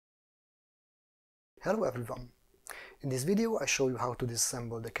Hello everyone! In this video I show you how to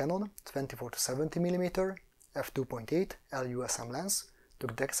disassemble the Canon 24-70mm f2.8 L USM lens to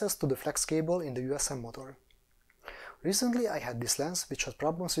get access to the flex cable in the USM motor. Recently I had this lens which had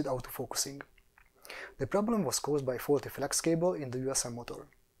problems with autofocusing. The problem was caused by faulty flex cable in the USM motor.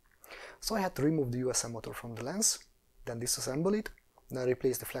 So I had to remove the USM motor from the lens, then disassemble it, then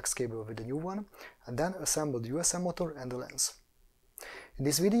replace the flex cable with a new one, and then assemble the USM motor and the lens. In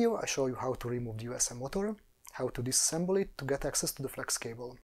this video I show you how to remove the USM motor, how to disassemble it to get access to the flex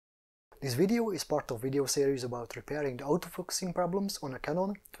cable. This video is part of a video series about repairing the autofocusing problems on a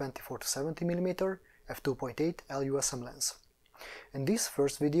Canon 24-70mm f2.8 L USM lens. In this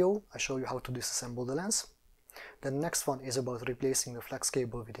first video I show you how to disassemble the lens, then the next one is about replacing the flex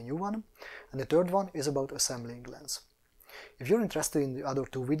cable with a new one, and the third one is about assembling the lens. If you're interested in the other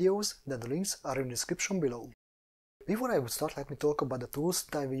two videos, then the links are in the description below. Before I would start, let me talk about the tools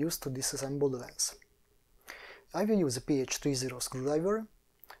that I will use to disassemble the lens. I will use a PH30 screwdriver,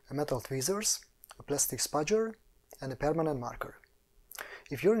 a metal tweezers, a plastic spudger, and a permanent marker.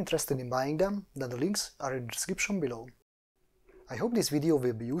 If you're interested in buying them, then the links are in the description below. I hope this video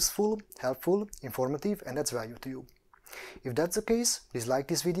will be useful, helpful, informative, and adds value to you. If that's the case, please like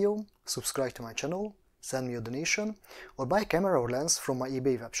this video, subscribe to my channel, send me a donation, or buy a camera or lens from my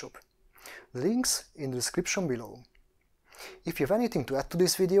eBay webshop. The links in the description below. If you have anything to add to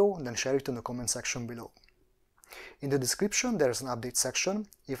this video, then share it in the comment section below. In the description there is an update section.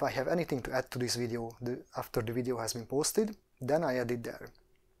 If I have anything to add to this video after the video has been posted, then I add it there.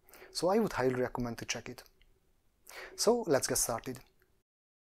 So I would highly recommend to check it. So let's get started.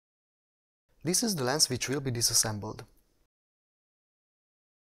 This is the lens which will be disassembled.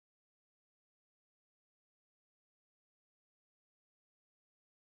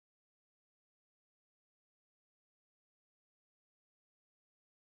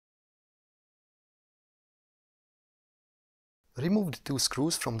 Remove the two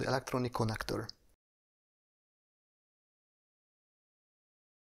screws from the electronic connector.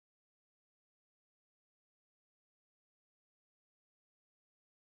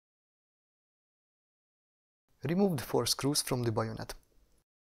 Remove the 4 screws from the bayonet.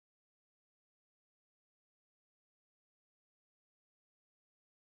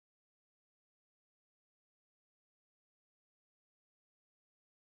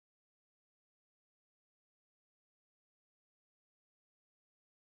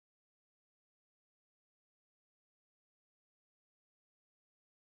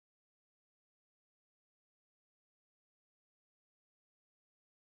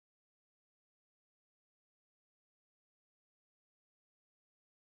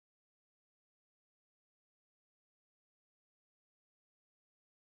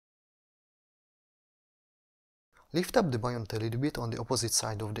 Lift up the bayonet a little bit on the opposite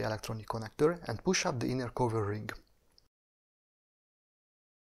side of the electronic connector and push up the inner cover ring.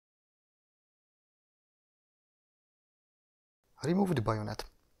 Remove the bayonet.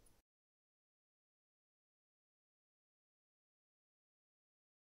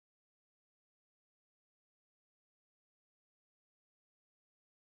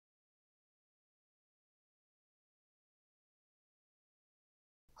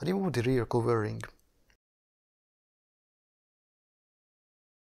 Remove the rear cover ring.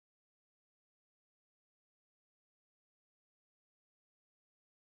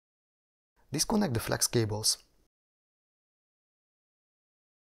 Disconnect the flex cables.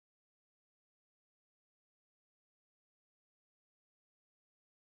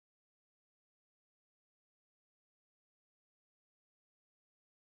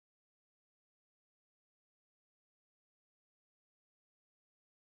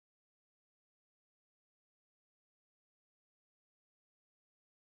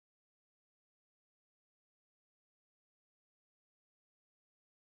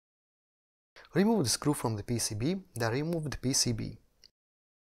 Remove the screw from the PCB, then remove the PCB.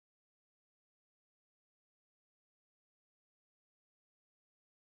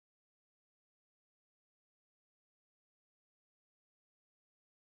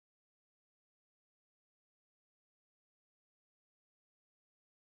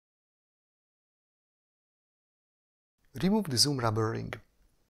 Remove the zoom rubber ring.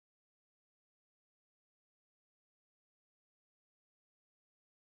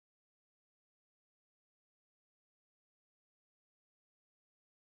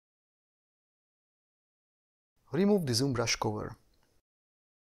 Remove the zoom brush cover.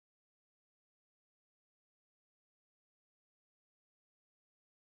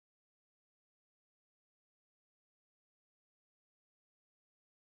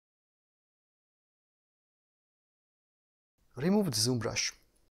 Remove the zoom brush.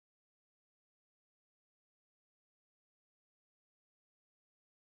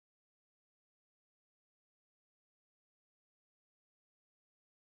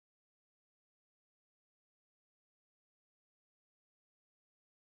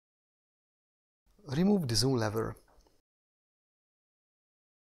 Remove the zoom lever.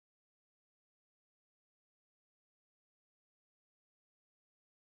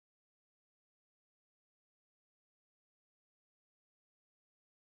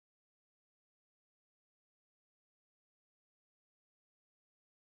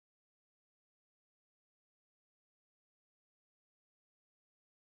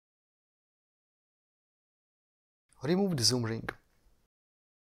 Remove the zoom ring.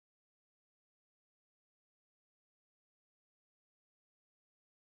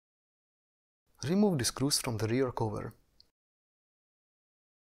 Remove the screws from the rear cover.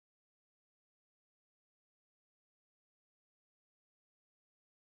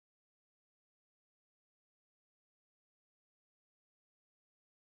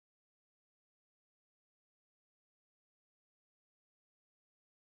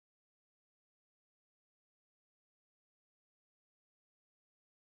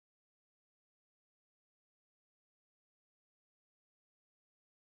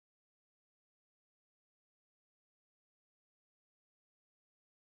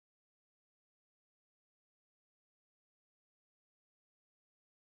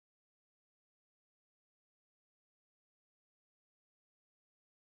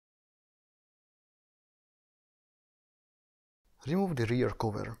 Remove the rear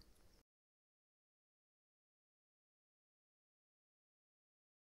cover.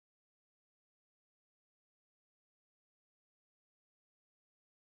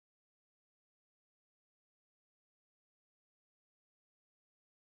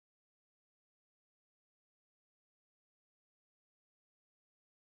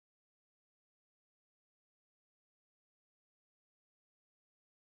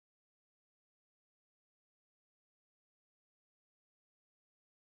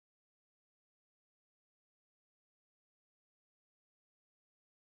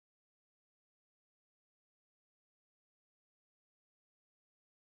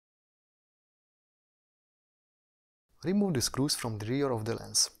 Remove the screws from the rear of the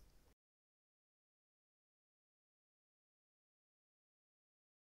lens.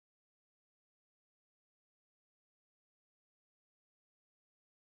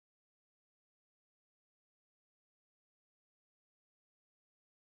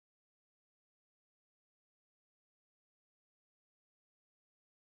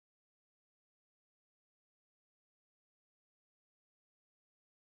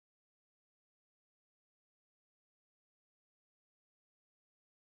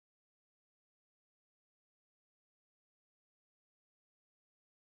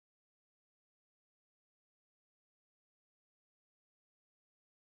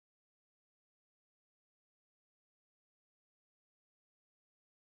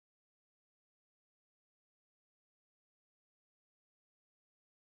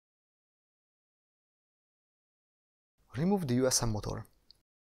 Remove the USM motor.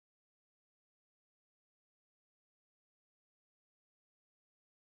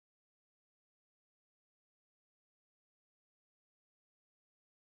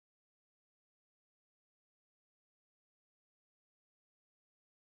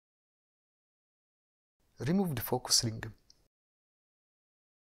 Remove the focus ring.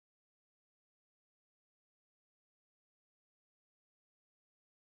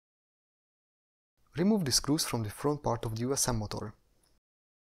 Remove the screws from the front part of the USM motor.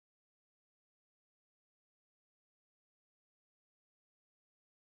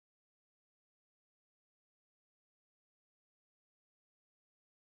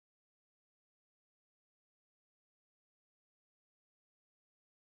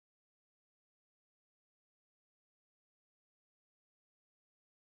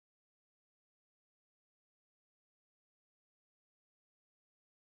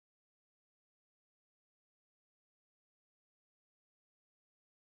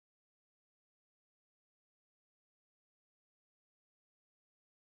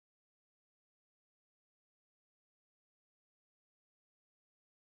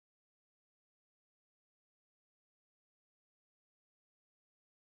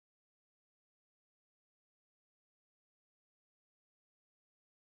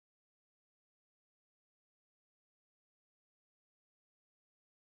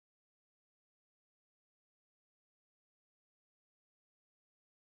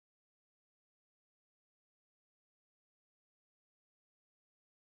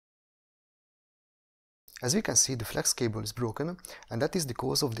 As we can see, the flex cable is broken, and that is the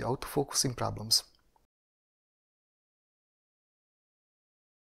cause of the autofocusing problems.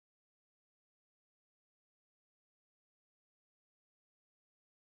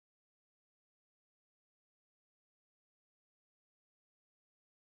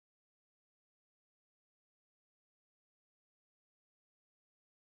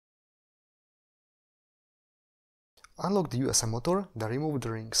 Unlock the USM motor, then remove the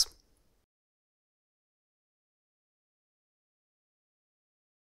rings.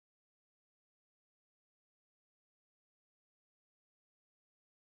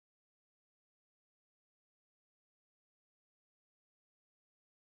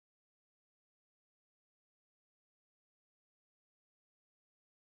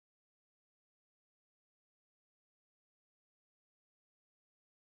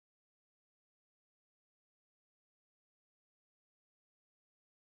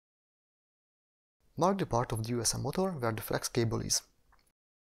 Mark the part of the USM motor where the flex cable is.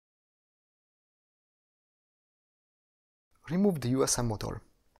 Remove the USM motor.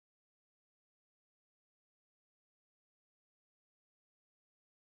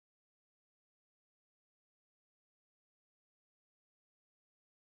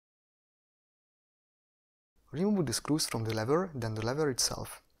 Remove the screws from the lever, then the lever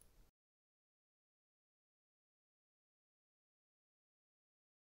itself.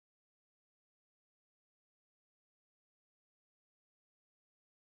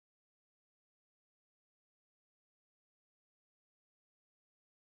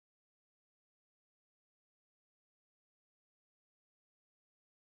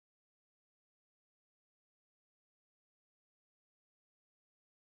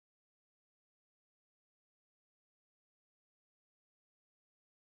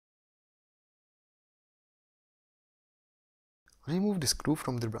 Remove the screw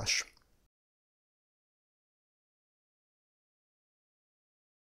from the brush.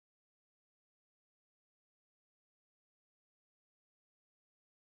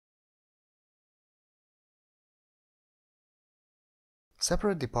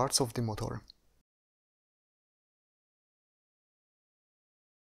 Separate the parts of the motor.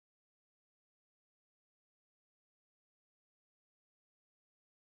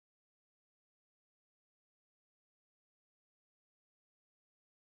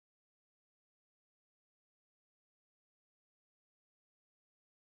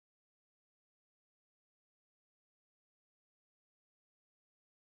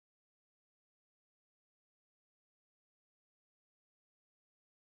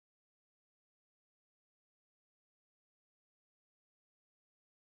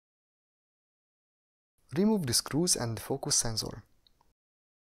 Remove the screws and the focus sensor.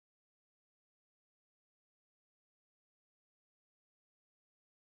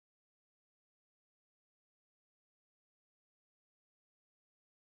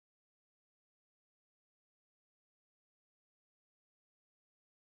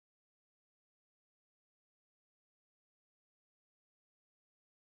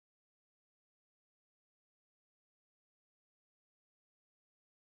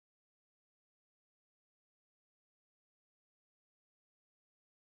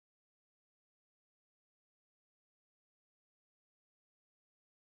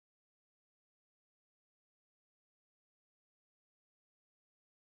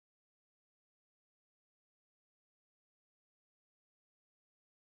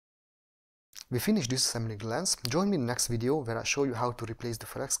 We finished disassembling the lens. Join me in the next video where I show you how to replace the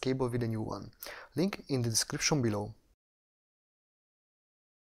flex cable with a new one. Link in the description below.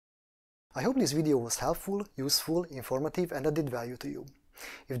 I hope this video was helpful, useful, informative and added value to you.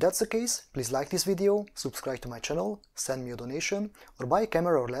 If that's the case, please like this video, subscribe to my channel, send me a donation or buy a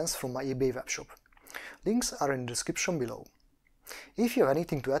camera or lens from my eBay webshop. Links are in the description below. If you have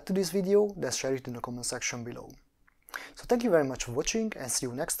anything to add to this video, then share it in the comment section below. So thank you very much for watching and see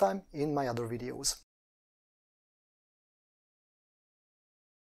you next time in my other videos.